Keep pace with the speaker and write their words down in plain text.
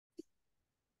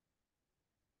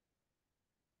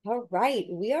All right,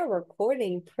 we are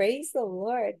recording. Praise the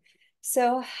Lord.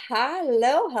 So,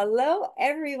 hello,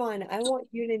 everyone. I want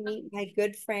you to meet my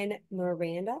good friend,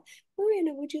 Miranda.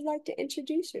 Miranda, would you like to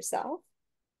introduce yourself?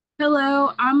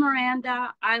 Hello, I'm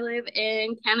Maranda. I live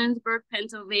in Canonsburg,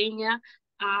 Pennsylvania,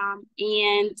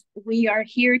 and we are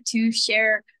here to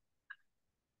share,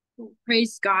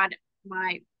 praise God,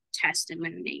 my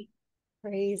testimony.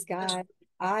 Praise God.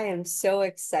 I am so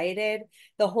excited.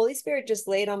 The Holy Spirit just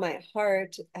laid on my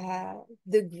heart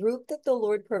the group that the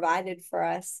Lord provided for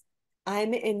us.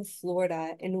 I'm in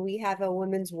Florida and we have a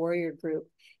women's warrior group,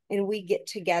 and we get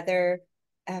together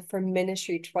for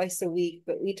ministry twice a week,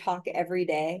 but we talk every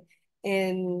day.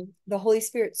 And the Holy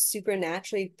Spirit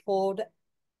supernaturally pulled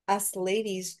us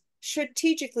ladies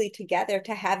strategically together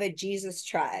to have a Jesus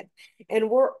tribe. And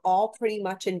we're all pretty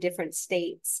much in different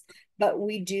states, but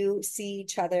we do see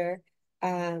each other.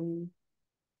 And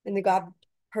the God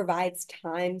provides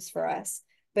times for us.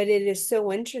 But it is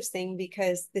so interesting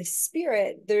because the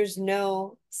Spirit, there's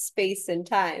no space and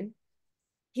time.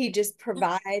 He just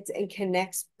provides and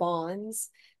connects bonds.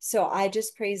 So I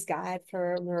just praise God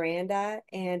for Miranda,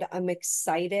 and I'm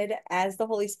excited as the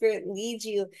Holy Spirit leads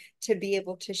you to be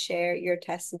able to share your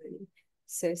testimony.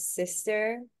 So,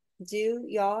 sister, do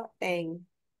your thing.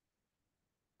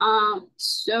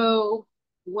 So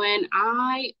when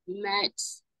I met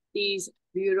these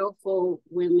beautiful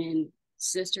women,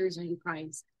 sisters in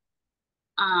Christ,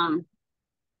 um,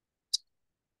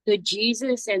 the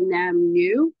Jesus in them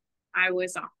knew I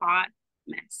was a hot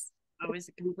mess. I was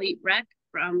a complete wreck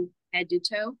from head to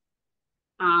toe.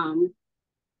 Um,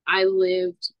 I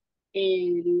lived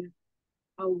in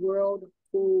a world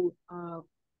full of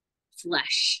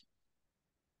flesh.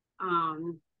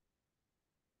 Um,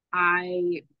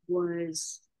 I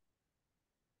was,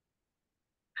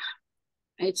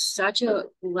 it's such a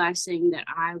blessing that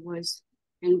I was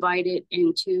invited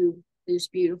into this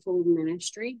beautiful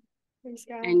ministry. Praise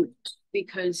God. And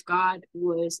because God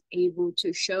was able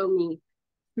to show me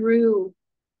through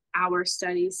our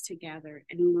studies together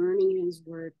and learning His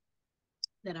word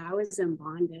that I was in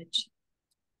bondage.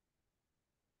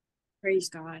 Praise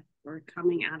God for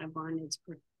coming out of bondage.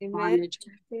 Amen. Bondage.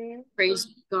 Praise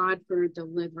God for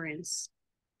deliverance.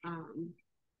 Um,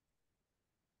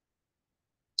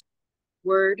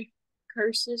 Word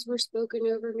curses were spoken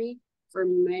over me for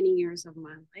many years of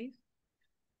my life.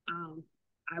 Um,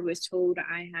 I was told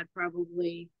I had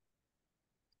probably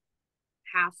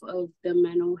half of the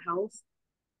mental health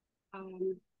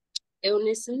um,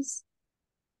 illnesses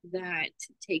that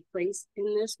take place in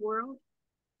this world.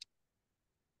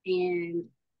 And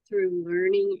through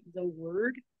learning the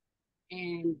word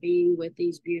and being with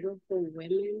these beautiful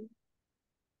women,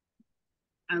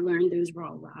 I learned those were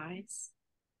all lies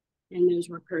and those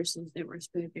were curses that were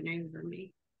spoken over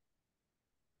me.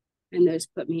 And those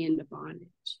put me into bondage.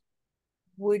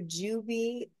 Would you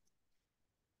be,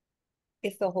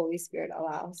 if the Holy Spirit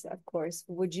allows, of course,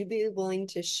 would you be willing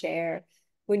to share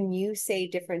when you say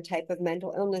different type of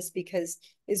mental illness? Because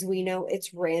as we know,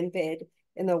 it's rampant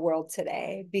in the world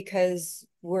today because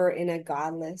we're in a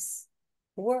godless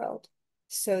world.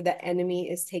 So the enemy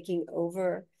is taking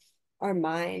over our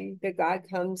mind, but God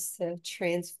comes to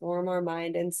transform our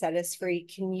mind and set us free.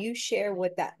 Can you share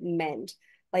what that meant?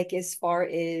 Like as far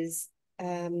as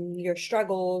your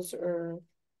struggles or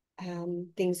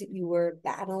things that you were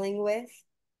battling with?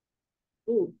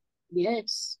 Oh,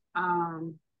 yes.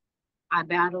 I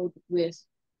battled with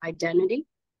identity.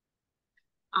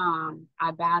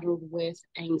 I battled with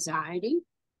anxiety.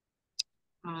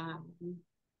 Um,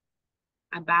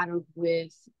 I battled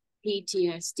with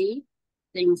PTSD,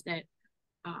 things that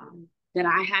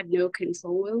I had no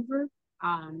control over.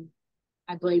 Um,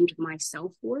 I blamed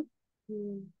myself for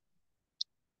Mm.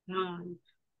 um,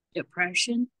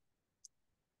 depression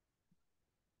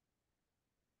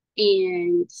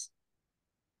and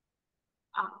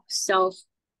self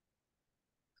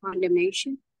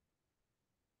condemnation.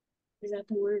 Is that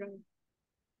the word?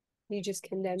 You just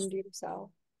condemned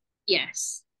yourself.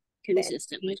 Yes, The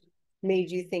consistently. enemy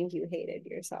made you think you hated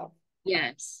yourself.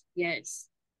 Yes, yes.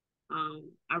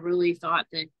 I really thought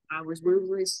that I was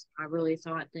ruthless. I really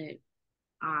thought that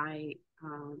I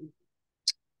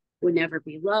would never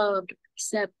be loved or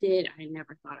accepted. I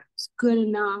never thought I was good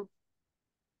enough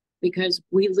because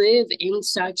we live in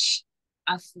such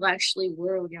a fleshly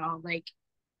world, y'all. Like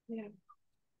Yeah.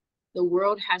 the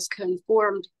world has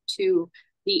conformed to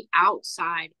the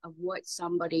outside of what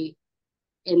somebody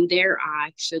in their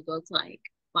eye should look like.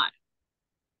 But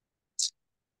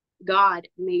God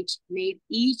made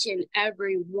each and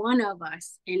every one of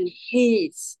us in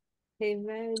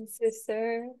Amen,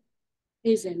 sister.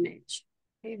 his image.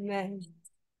 Amen.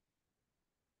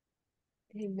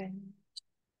 Amen.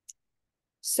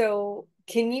 So,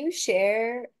 can you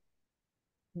share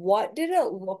what did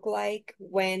it look like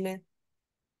when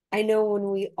I know when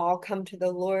we all come to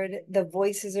the Lord, the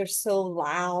voices are so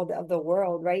loud of the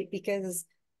world, right? Because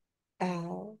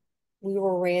uh, we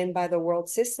were ran by the world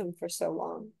system for so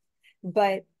long.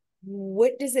 But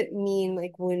what does it mean,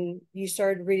 like when you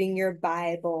started reading your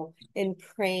Bible and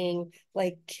praying?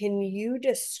 Like, can you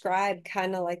describe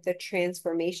kind of like the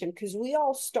transformation? Because we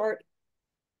all start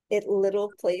at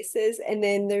little places, and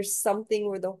then there's something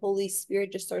where the Holy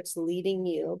Spirit just starts leading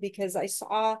you. Because I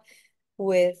saw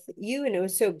with you and it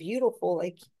was so beautiful,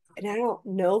 like, and I don't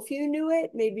know if you knew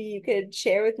it, maybe you could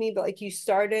share with me, but like you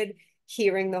started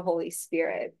hearing the Holy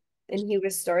Spirit and he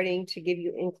was starting to give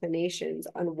you inclinations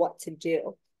on what to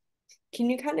do.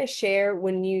 Can you kind of share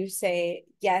when you say,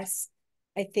 yes,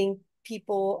 I think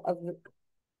people of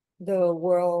the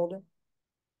world,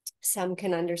 some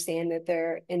can understand that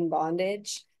they're in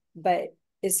bondage, but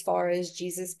as far as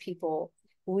Jesus people,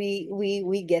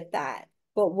 we get that.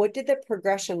 But what did the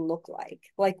progression look like?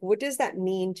 Like, what does that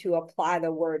mean to apply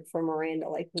the word for Miranda?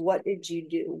 Like, what did you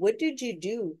do? What did you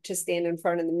do to stand in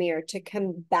front of the mirror to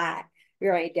combat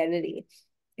your identity?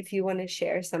 If you want to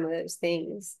share some of those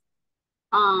things.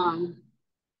 Um,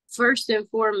 First and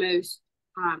foremost,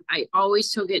 I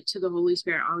always took it to the Holy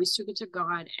Spirit. I always took it to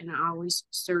God, and I always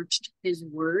searched His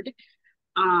Word.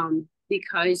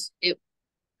 Because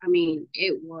I mean,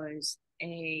 it was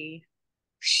a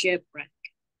shipwreck.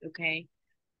 Okay,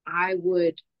 I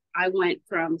would, I went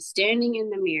from standing in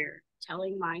the mirror,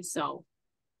 telling myself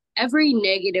every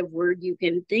negative word you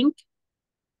can think.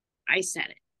 I said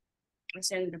it. I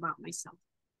said it about myself.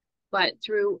 But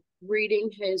through reading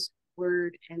His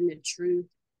Word and the truth,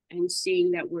 and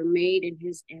seeing that we're made in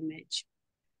His image,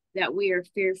 that we are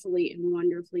fearfully and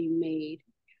wonderfully made,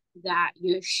 that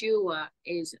Yeshua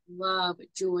is love,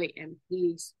 joy, and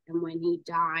peace. And when He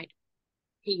died,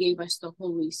 He gave us the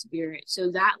Holy Spirit.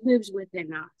 So that lives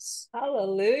within us.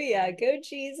 Hallelujah. Go,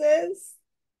 Jesus.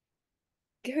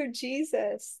 Go,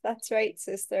 Jesus. That's right,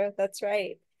 sister. That's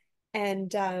right.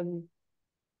 And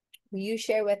you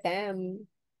share with them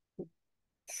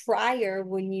prior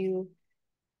when you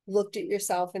looked at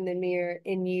yourself in the mirror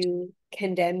and you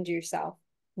condemned yourself.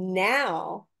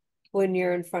 Now, when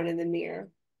you're in front of the mirror,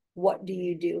 what do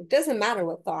you do? Doesn't matter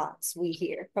what thoughts we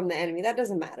hear from the enemy. That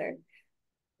doesn't matter.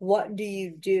 What do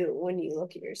you do when you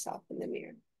look at yourself in the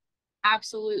mirror?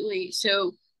 Absolutely.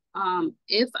 So,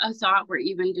 if a thought were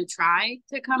even to try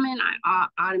to come in,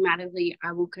 automatically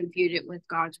I will confute it with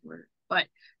God's word. But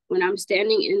when I'm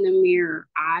standing in the mirror,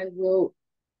 I will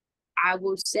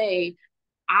say,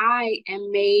 I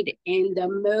am made in the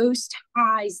Most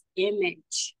High's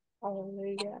image.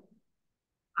 Hallelujah.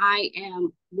 I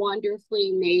am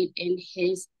wonderfully made in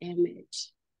His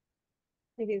image.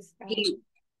 Praise God. He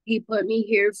He put me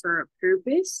here for a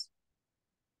purpose.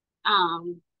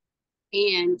 Um,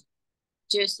 and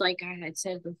just like I had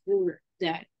said before,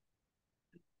 that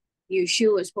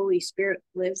Yeshua's Holy Spirit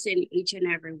lives in each and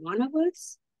every one of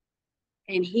us.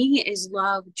 And He is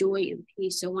love, joy, and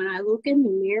peace. So when I look in the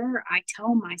mirror, I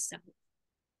tell myself,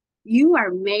 you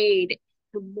are made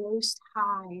the Most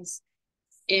High's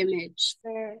image.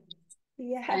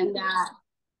 Yeah. And that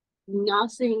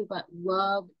nothing but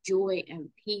love, joy, and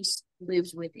peace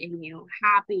lives within you.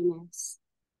 Happiness.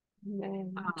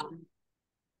 Amen. Um,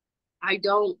 I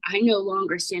no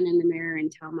longer stand in the mirror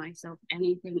and tell myself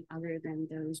anything other than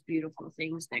those beautiful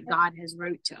things that God has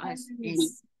wrote to us in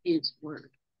Yes. His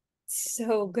word.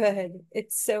 So good.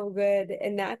 It's so good.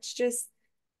 And that's just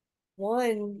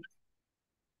one,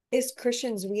 as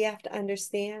Christians, we have to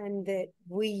understand that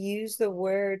we use the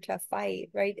word to fight,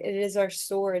 right? It is our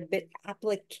sword, but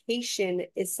application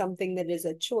is something that is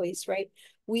a choice, right?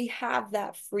 We have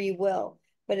that free will,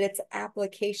 but it's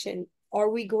application. Are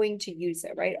we going to use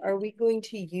it, right? Are we going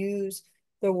to use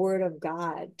the word of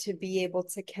God to be able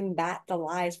to combat the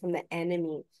lies from the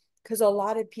enemy? Because a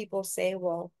lot of people say,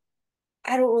 well,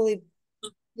 I don't really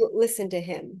listen to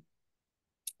him.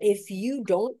 If you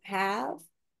don't have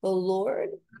the Lord,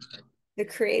 the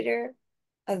creator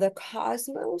of the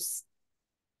cosmos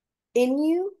in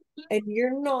you, and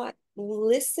you're not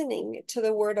listening to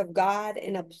the word of God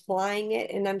and applying it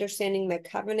and understanding the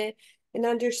covenant and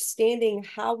understanding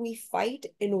how we fight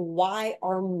and why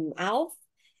our mouth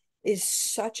is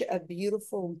such a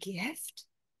beautiful gift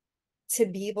to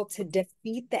be able to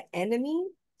defeat the enemy,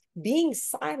 being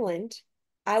silent,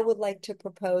 I would like to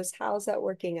propose, how's that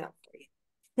working out for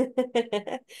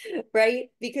you? Right?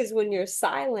 Because when you're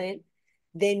silent,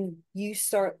 then you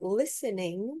start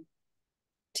listening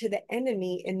to the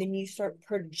enemy and then you start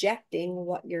projecting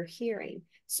what you're hearing.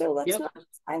 So let's Yep. not be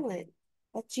silent.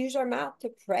 Let's use our mouth to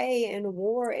pray and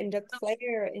war and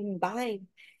declare and bind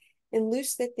and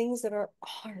loose the things that are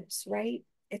ours, right?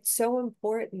 It's so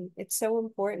important. It's so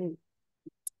important.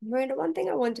 Miranda, one thing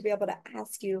I want to be able to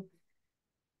ask you,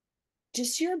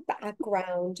 just your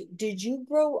background, did you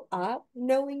grow up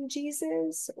knowing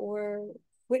Jesus, or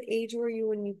what age were you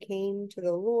when you came to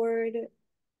the Lord?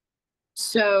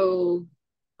 So,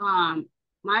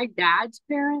 my dad's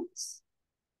parents,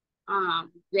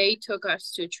 they took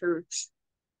us to church.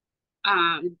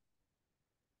 Um,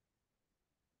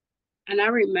 and I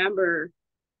remember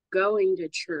going to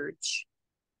church,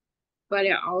 but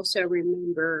I also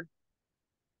remember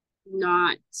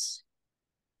not,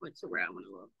 what's the word I want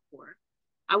to look for?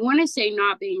 I want to say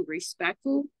not being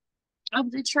respectful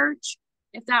of the church,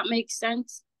 if that makes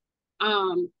sense.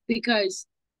 Because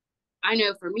I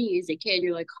know for me as a kid,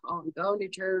 you're like, oh, I'm going to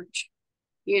church,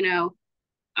 you know.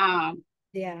 Um,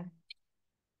 Yeah.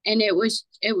 and it was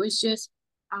just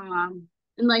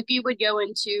and like you would go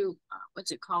into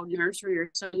what's it called, nursery or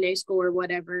Sunday school or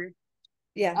whatever.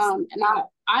 Yes. And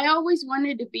I always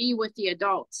wanted to be with the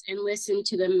adults and listen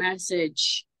to the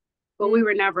message, but we Mm,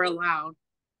 were never allowed.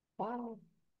 wow.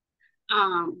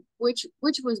 Which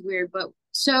was weird, but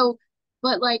so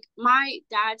but like my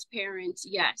dad's parents,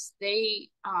 yes, they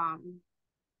and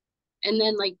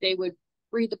then like they would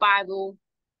read the Bible.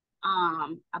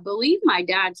 I believe my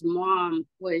dad's mom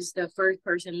was the first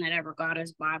person that ever got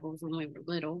us Bibles when we were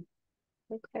little.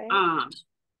 Okay. Um,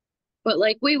 but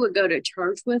like we would go to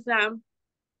church with them,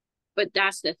 but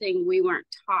that's the thing, we weren't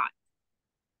taught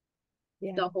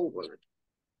Yeah. the whole word.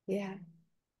 Yeah.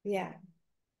 Yeah.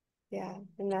 Yeah.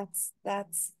 And that's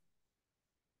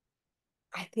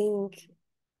I think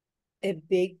a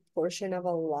big portion of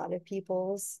a lot of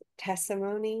people's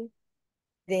testimony.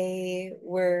 They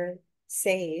were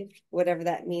saved, whatever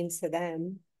that means to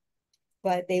them,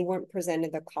 but they weren't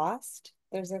presented the cost.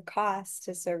 There's a cost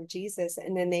to serve Jesus,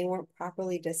 and then they weren't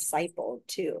properly discipled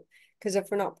too. Because if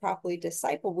we're not properly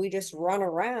discipled, we just run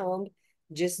around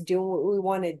just doing what we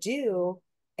want to do.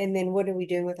 And then what are we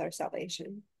doing with our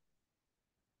salvation?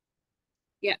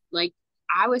 Yeah, like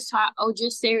I was taught, oh,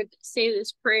 just say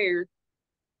this prayer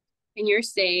and you're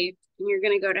saved and you're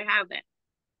gonna go to heaven.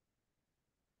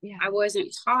 Yeah. I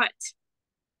wasn't taught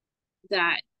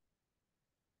that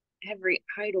every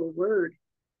idle word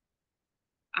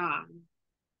um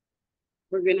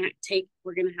we're gonna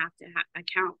have to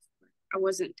account for. I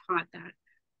wasn't taught that.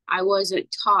 I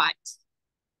wasn't taught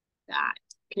that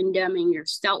condemning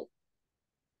yourself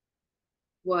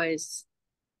was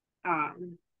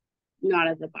um not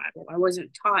of the Bible. I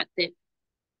wasn't taught that.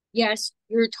 Yes,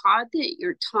 you're taught that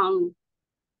your tongue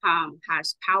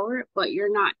has power, but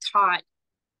you're not taught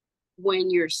when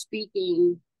you're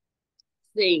speaking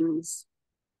things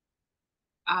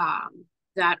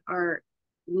that are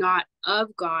not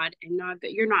of God and not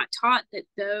good. You're not taught that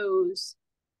those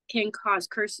can cause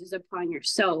curses upon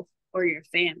yourself or your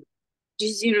family.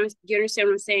 Just, do you understand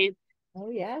what I'm saying? Oh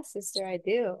yeah, sister, I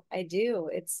do. I do.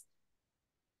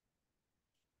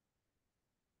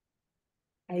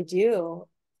 I do.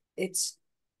 It's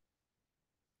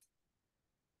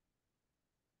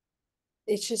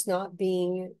it's just not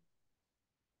being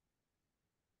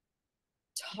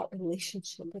taught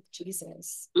relationship with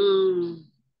Jesus. Mm,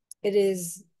 It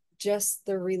is just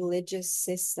the religious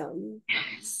system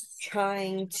yes.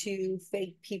 trying to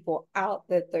fake people out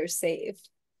that they're saved.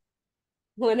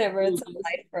 Whenever it's a Mm-hmm.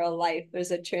 life for a life,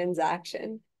 there's a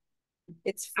transaction.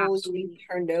 It's fully being Absolutely.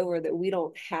 turned over that we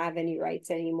don't have any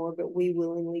rights anymore, but we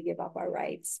willingly give up our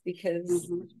rights because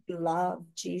Mm-hmm. we love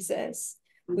Jesus.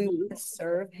 We want Mm-hmm. to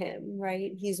serve him,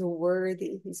 right? He's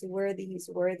worthy. He's worthy. He's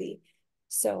worthy.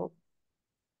 So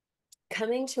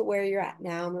coming to where you're at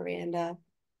now, Miranda,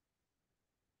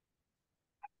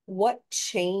 what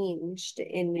changed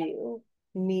in you?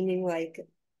 Meaning like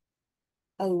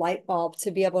a light bulb to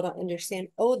be able to understand,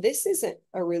 oh, this isn't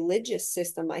a religious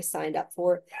system I signed up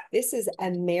for. This is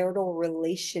a marital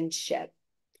relationship,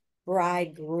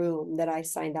 bridegroom that I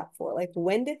signed up for. Like,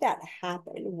 when did that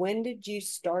happen? When did you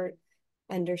start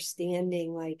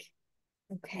understanding, like,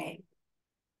 okay,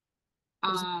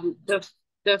 there's,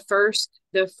 The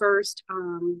first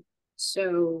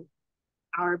so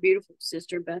our beautiful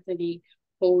sister Bethany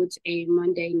holds a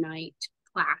Monday night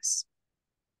class,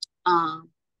 um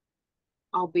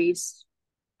all based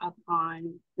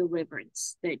upon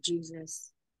deliverance that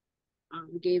Jesus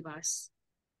gave us,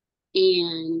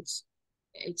 and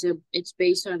it's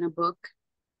based on a book,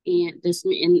 and this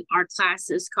in our class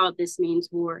is called This Means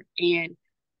War. And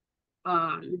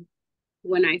um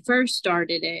when I first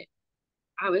started it,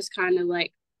 I was kind of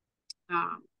like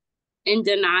um in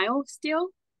denial still.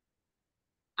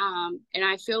 And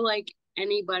I feel like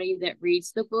anybody that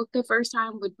reads the book the first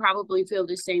time would probably feel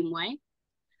the same way.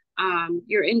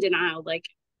 You're in denial, like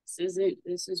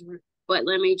this is, but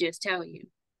let me just tell you,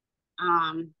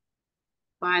 um,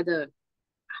 by the,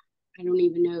 I don't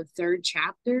even know, third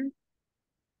chapter.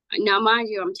 Now, mind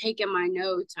you, I'm taking my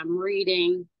notes, I'm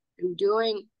reading, I'm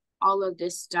doing all of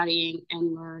this studying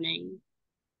and learning.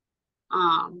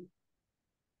 Um,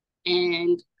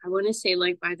 and I want to say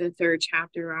like by the third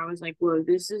chapter, I was like, whoa,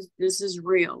 this is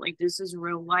real. Like this is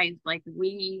real life. Like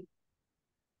we,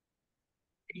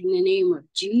 in the name of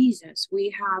Jesus,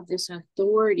 we have this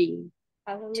authority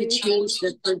to Hallelujah. change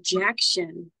the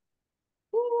projection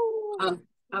Ooh.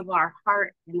 of our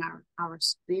heart and our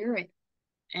spirit.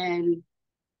 And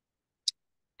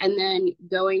then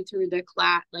going through the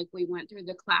class, like we went through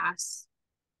the class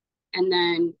and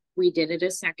then we did it a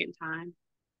second time,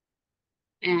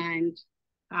 and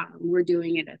we're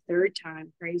doing it a third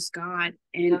time, praise God,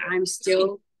 and I'm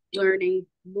still learning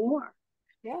more.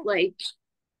 Yeah. Like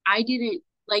I didn't,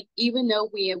 like, even though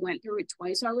we had went through it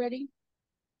twice already,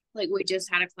 like we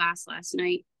just had a class last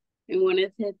night, and one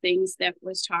of the things that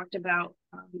was talked about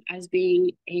as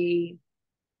being a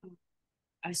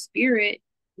spirit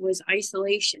was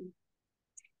isolation.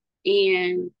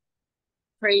 And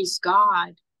praise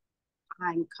God,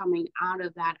 I'm coming out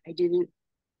of that. I didn't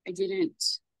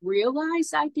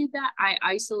realize I did that. I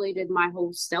isolated my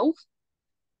whole self.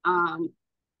 Um,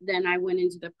 then I went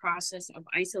into the process of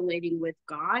isolating with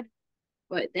God.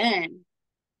 But then,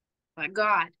 but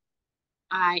God,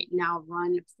 I now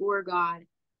run for God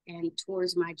and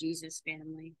towards my Jesus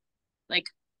family. Like,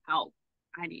 help.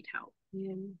 I need help.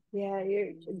 Yeah, yeah,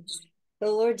 the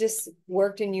Lord just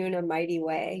worked in you in a mighty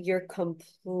way. You're a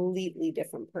completely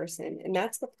different person. And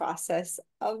that's the process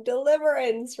of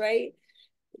deliverance, right?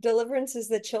 Deliverance is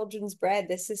the children's bread.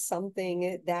 This is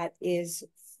something that is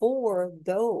for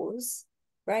those,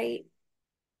 right?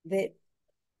 That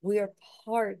we are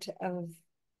part of,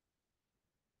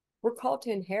 we're called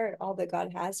to inherit all that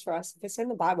God has for us. If it's in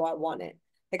the Bible, I want it.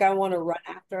 Like I want to run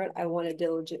after it. I want to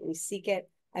diligently seek it.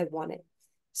 I want it.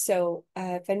 So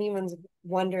if anyone's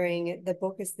wondering, the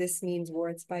book is This Means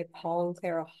Words by Paul and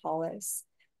Clara Hollis.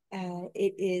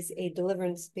 It is a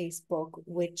deliverance-based book,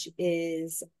 which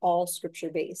is all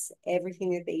scripture-based.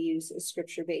 Everything that they use is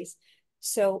scripture-based.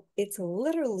 So it's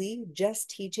literally just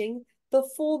teaching the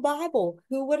full Bible.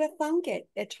 Who would have thunk it?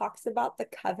 It talks about the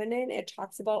covenant. It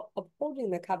talks about upholding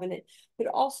the covenant, but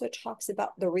also talks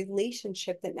about the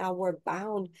relationship that now we're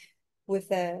bound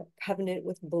with a covenant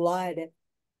with blood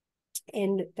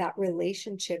and that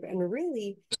relationship. And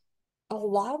really, a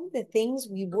lot of the things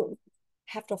we wouldn't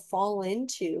have to fall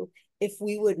into if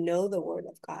we would know the word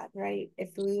of God, right?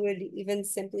 If we would even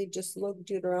simply just look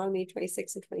Deuteronomy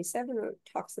 26 and 27, where it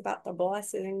talks about the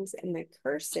blessings and the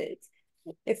curses.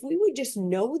 If we would just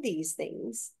know these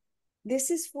things, this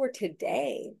is for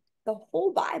today. The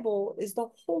whole Bible is the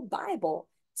whole Bible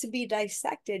to be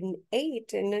dissected and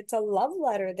ate, and it's a love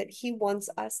letter that he wants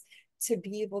us to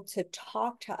be able to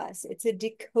talk to us. It's a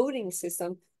decoding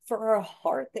system for our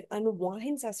heart that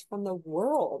unwinds us from the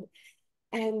world.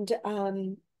 And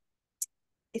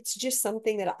it's just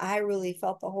something that I really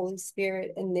felt the Holy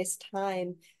Spirit in this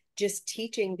time just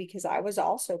teaching, because I was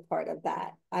also part of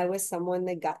that. I was someone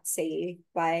that got saved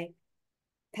by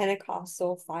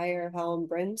Pentecostal fire, hell, and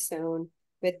brimstone,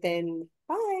 but then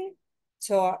bye.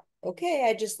 So, okay,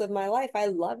 I just lived my life. I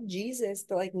love Jesus,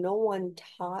 but like no one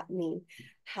taught me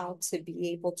how to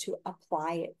be able to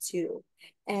apply it to.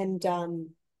 And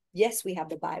yes, we have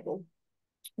the Bible,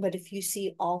 but if you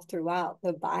see all throughout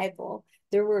the Bible,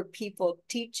 there were people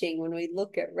teaching. When we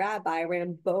look at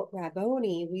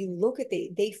Rabboni, we look at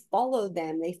they followed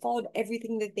them. They followed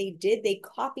everything that they did. They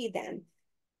copied them.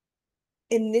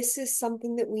 And this is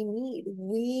something that we need.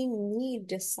 We need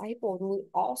disciples, and we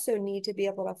also need to be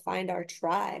able to find our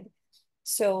tribe.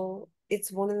 So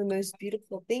it's one of the most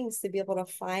beautiful things to be able to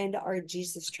find our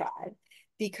Jesus tribe.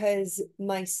 Because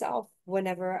myself,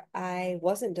 whenever I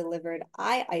wasn't delivered,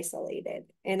 I isolated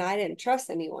and I didn't trust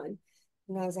anyone.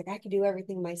 And I was like, I could do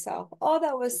everything myself. Oh,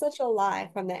 that was such a lie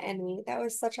from the enemy. That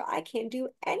was such a, I can't do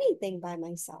anything by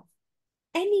myself.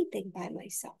 Anything by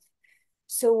myself.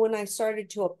 So when I started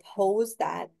to oppose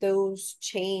that, those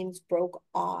chains broke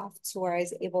off to where I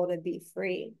was able to be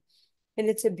free. And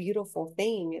it's a beautiful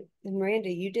thing. And Miranda,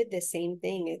 you did the same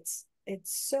thing. It's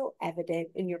so evident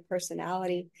in your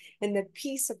personality and the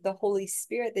peace of the Holy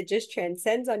Spirit that just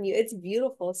transcends on you. It's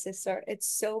beautiful, sister. It's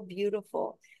so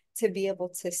beautiful to be able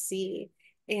to see.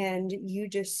 And you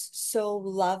just so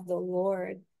love the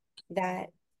Lord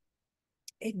that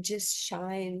it just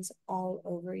shines all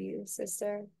over you,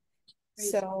 sister.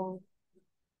 Praise God. So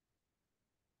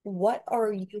What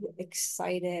are you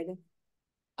excited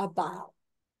about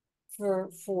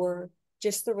for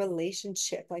just the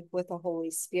relationship like with the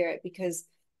Holy Spirit? Because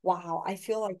wow, I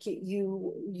feel like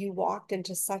you walked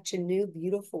into such a new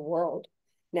beautiful world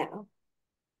now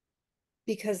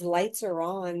because lights are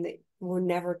on that were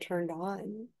never turned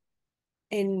on,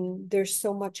 and there's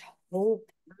so much hope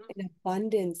and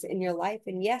abundance in your life.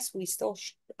 And yes, we still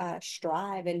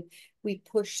strive and we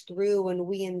push through and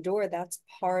we endure. That's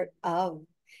part of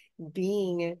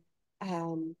being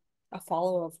um, a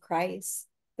follower of Christ.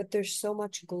 But there's so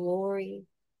much glory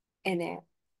in it.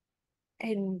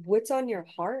 And what's on your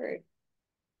heart?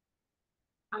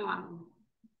 Um,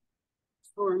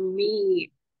 for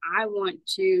me, I want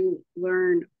to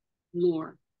learn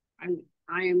more. I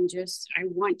I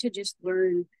want to just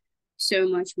learn so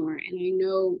much more. And I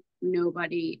know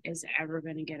nobody is ever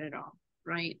going to get it all,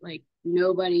 right? Like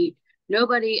nobody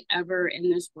ever in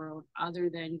this world other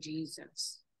than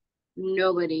Jesus,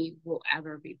 nobody will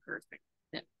ever be perfect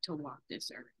to walk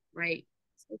this earth, right?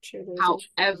 So true. There's a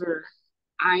However,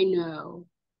 I know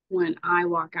when I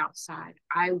walk outside,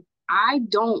 I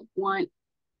don't want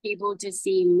people to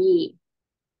see me.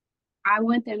 I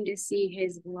want them to see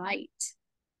his light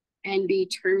and be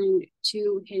turned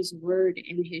to his word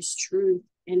and his truth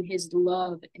and his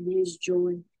love and his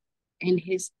joy and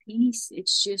his peace.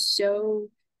 It's just so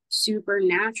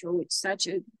supernatural. It's such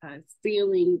a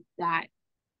feeling that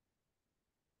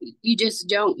you just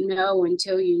don't know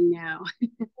until you know.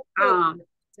 so, Um,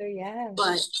 so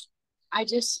but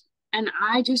yes.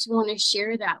 I just want to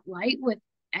share that light with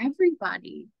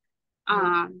everybody. Yeah.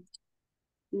 Um,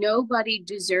 Nobody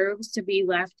deserves to be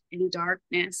left in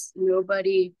darkness.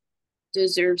 Nobody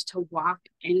deserves to walk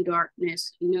in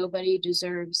darkness. Nobody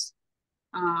deserves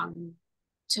um,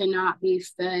 to not be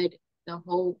fed the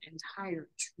whole entire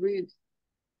truth.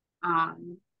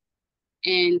 Um,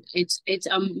 and it's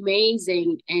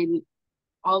amazing in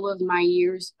all of my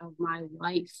years of my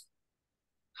life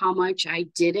how much I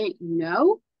didn't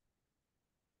know.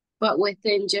 But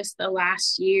within just the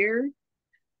last year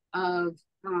of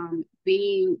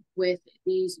being with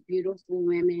these beautiful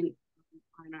women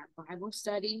on our Bible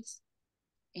studies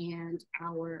and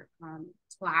our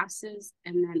classes,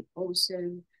 and then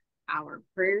also our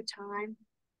prayer time.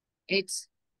 It's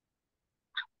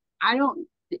I don't.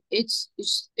 It's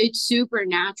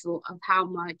supernatural of how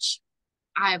much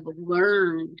I've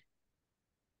learned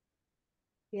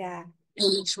Yeah. in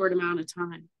a short amount of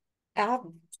time.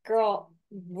 Girl,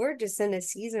 we're just in a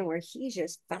season where he's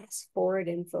just fast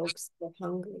forwarding folks that are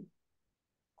hungry.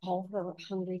 All who are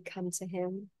hungry come to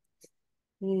him.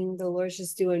 The Lord's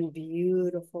just doing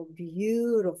beautiful,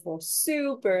 beautiful,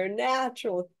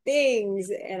 supernatural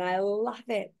things. And I love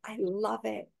it. I love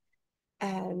it.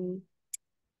 Um,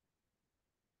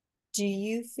 do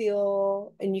you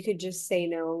feel, and you could just say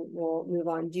no, we'll move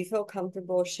on. Do you feel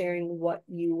comfortable sharing what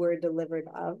you were delivered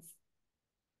of?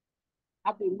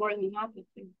 I'll be more than happy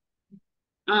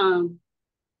to. Um,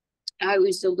 I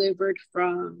was delivered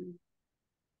from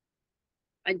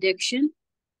addiction.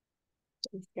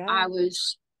 I God.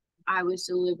 was I was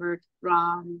delivered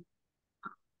from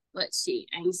let's see,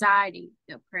 anxiety,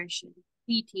 depression,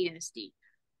 PTSD,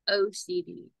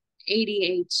 OCD,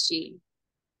 ADHD,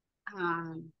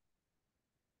 um,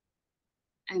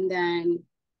 and then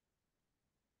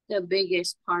the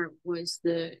biggest part was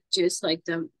the just like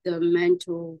the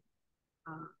mental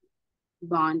uh,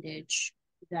 bondage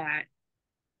that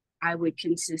I would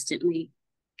consistently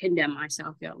condemn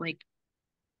myself. Yeah, like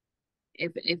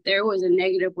if there was a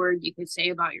negative word you could say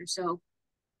about yourself,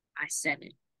 I said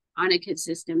it on a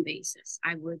consistent basis.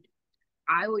 I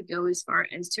would go as far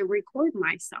as to record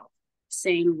myself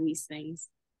saying these things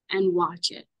and watch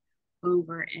it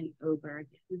over and over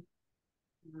again.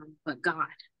 But God,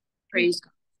 praise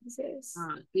God, Jesus.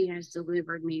 He has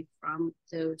delivered me from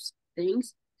those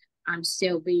things. I'm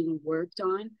still being worked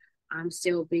on. I'm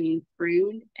still being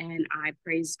pruned, and I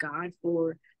praise God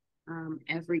for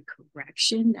every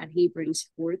correction that He brings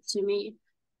forth to me.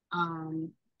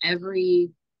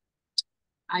 Every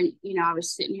I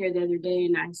was sitting here the other day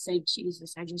and I said,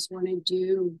 Jesus, I just want to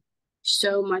do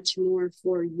so much more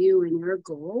for you and your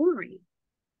glory.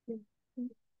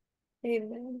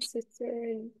 Amen, sister.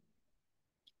 And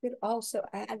you could also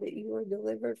add that you were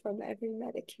delivered from every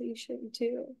medication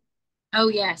too. Oh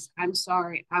yes, I'm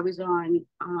sorry. I was on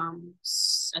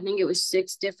I think it was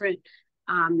 6 different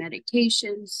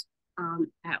medications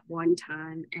at one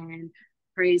time, and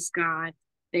praise God,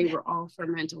 they were all for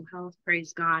mental health.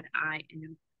 Praise God, I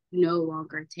am no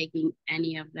longer taking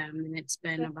any of them, and it's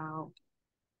been about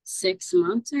 6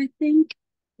 months, I think,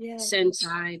 Yes. since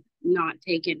I've not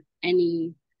taken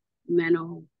any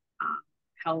mental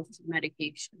health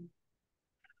medication.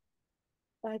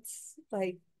 That's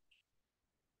like,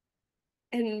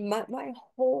 and my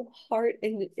whole heart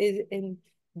in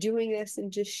doing this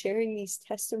and just sharing these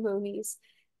testimonies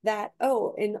that,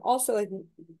 oh, and also like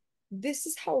this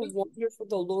is how wonderful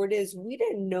the Lord is. We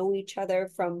didn't know each other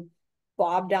from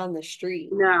Bob down the street.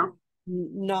 No,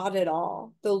 Not at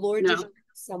all. The Lord just no.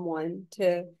 someone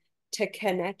to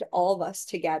connect all of us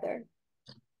together.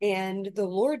 And the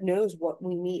Lord knows what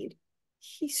we need.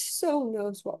 He so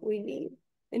knows what we need.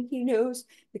 And he knows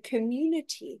the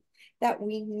community that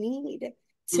we need to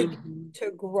Mm-hmm.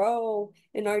 to grow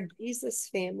in our Jesus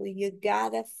family. You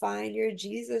gotta find your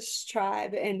Jesus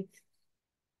tribe. And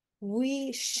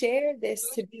we share this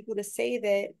to people to say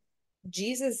that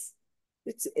Jesus,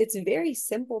 it's a very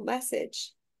simple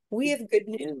message. We have good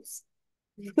news.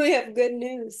 We have good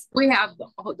news. We have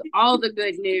all the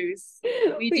good news.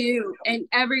 We We do. And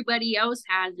everybody else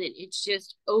has it. It's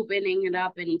just opening it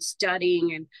up and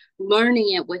studying and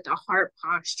learning it with a heart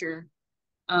posture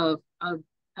of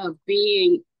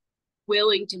being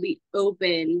willing to be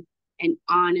open and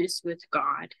honest with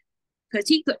God. Because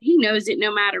he knows it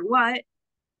no matter what.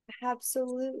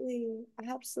 absolutely,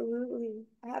 absolutely,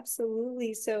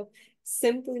 absolutely. So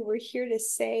simply, we're here to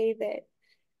say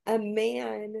that a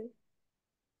man,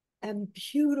 a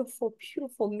beautiful,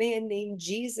 beautiful man named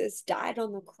Jesus died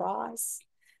on the cross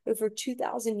over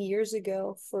 2,000 years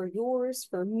ago for yours,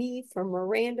 for me, for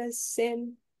Miranda's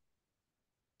sin,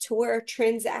 to where a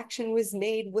transaction was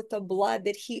made with the blood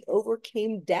that he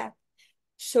overcame death.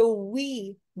 So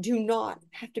we do not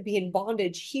have to be in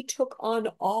bondage. He took on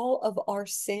all of our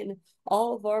sin,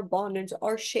 all of our bondage,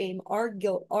 our shame, our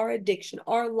guilt, our addiction,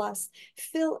 our lust.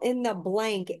 Fill in the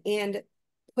blank and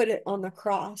put it on the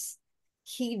cross.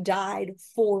 He died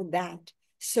for that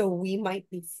so we might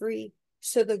be free.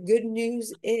 So the good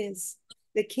news is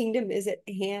the kingdom is at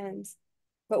hand,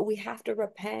 but we have to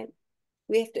repent.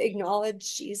 We have to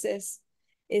acknowledge Jesus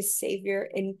is Savior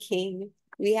and King.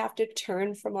 We have to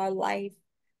turn from our life.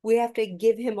 We have to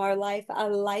give him our life, a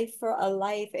life for a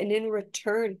life. And in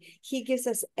return, he gives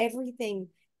us everything.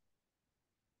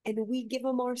 And we give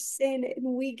him our sin and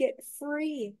we get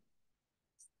free.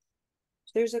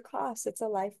 There's a cost. It's a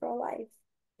life for a life.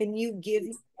 And you give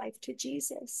your life to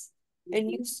Jesus and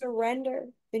you surrender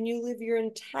and you live your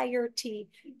entirety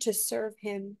to serve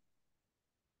him.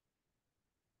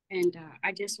 And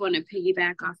I just want to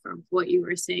piggyback off of what you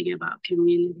were saying about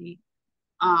community.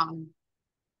 Um,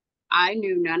 I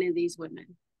knew none of these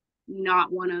women,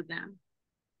 not one of them.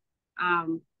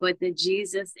 But the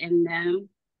Jesus in them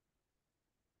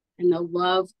and the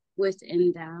love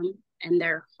within them and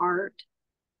their heart,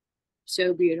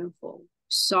 so beautiful,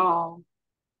 saw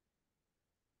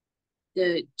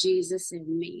the Jesus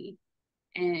in me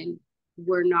and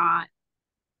were not,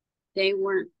 they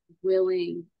weren't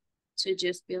willing to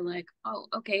just be like, oh,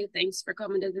 okay, thanks for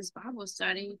coming to this Bible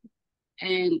study.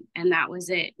 And that was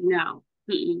it. No,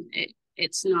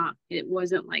 it's not, it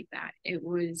wasn't like that. It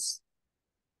was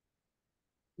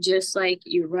just like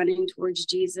you're running towards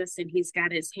Jesus and he's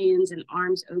got his hands and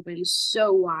arms open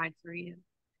so wide for you.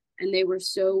 And they were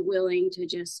so willing to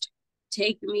just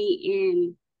take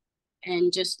me in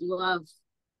and just love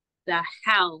the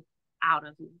hell out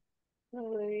of me.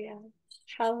 Hallelujah.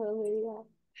 Hallelujah.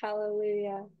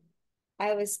 Hallelujah.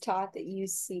 I was taught that you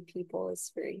see people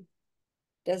as free.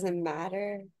 Doesn't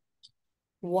matter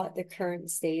what the current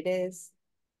state is.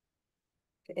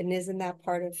 And isn't that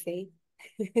part of faith?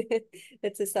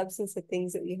 It's a substance of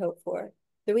things that we hope for,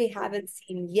 that we haven't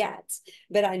seen yet,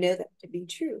 but I know that to be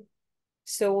true.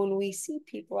 So when we see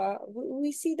people,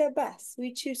 we see the best.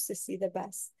 We choose to see the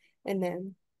best in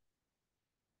them.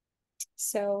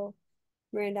 So,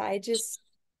 Miranda, I just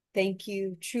thank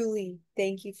you, truly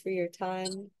thank you for your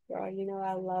time. Girl, you know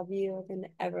I love you with an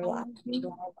everlasting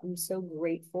love. I'm so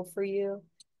grateful for you.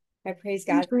 I praise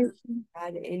God for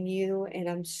God in you, and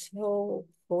I'm so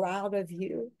proud of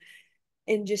you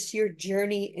and just your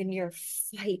journey and your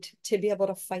fight to be able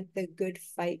to fight the good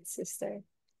fight, sister.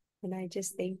 And I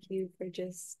just thank you for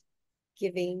just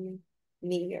giving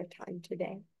me your time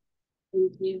today.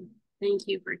 Thank you. Thank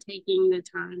you for taking the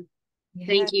time. Yeah.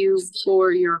 Thank you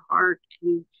for your heart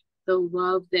and the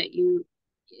love that you,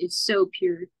 it's so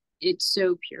pure. It's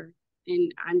so pure.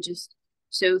 And I'm just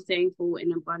so thankful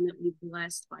and abundantly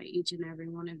blessed by each and every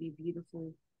one of you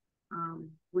beautiful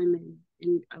women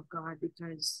and of God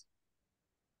because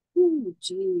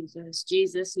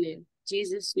Jesus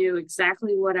knew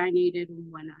exactly what I needed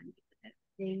and when I needed it.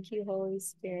 Thank you, Holy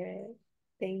Spirit.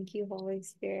 Thank you, Holy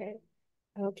Spirit.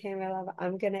 Okay, my love,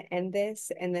 I'm gonna end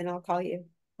this and then I'll call you.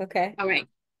 Okay? All right.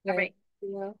 All All right. right.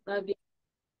 Yeah. Love you.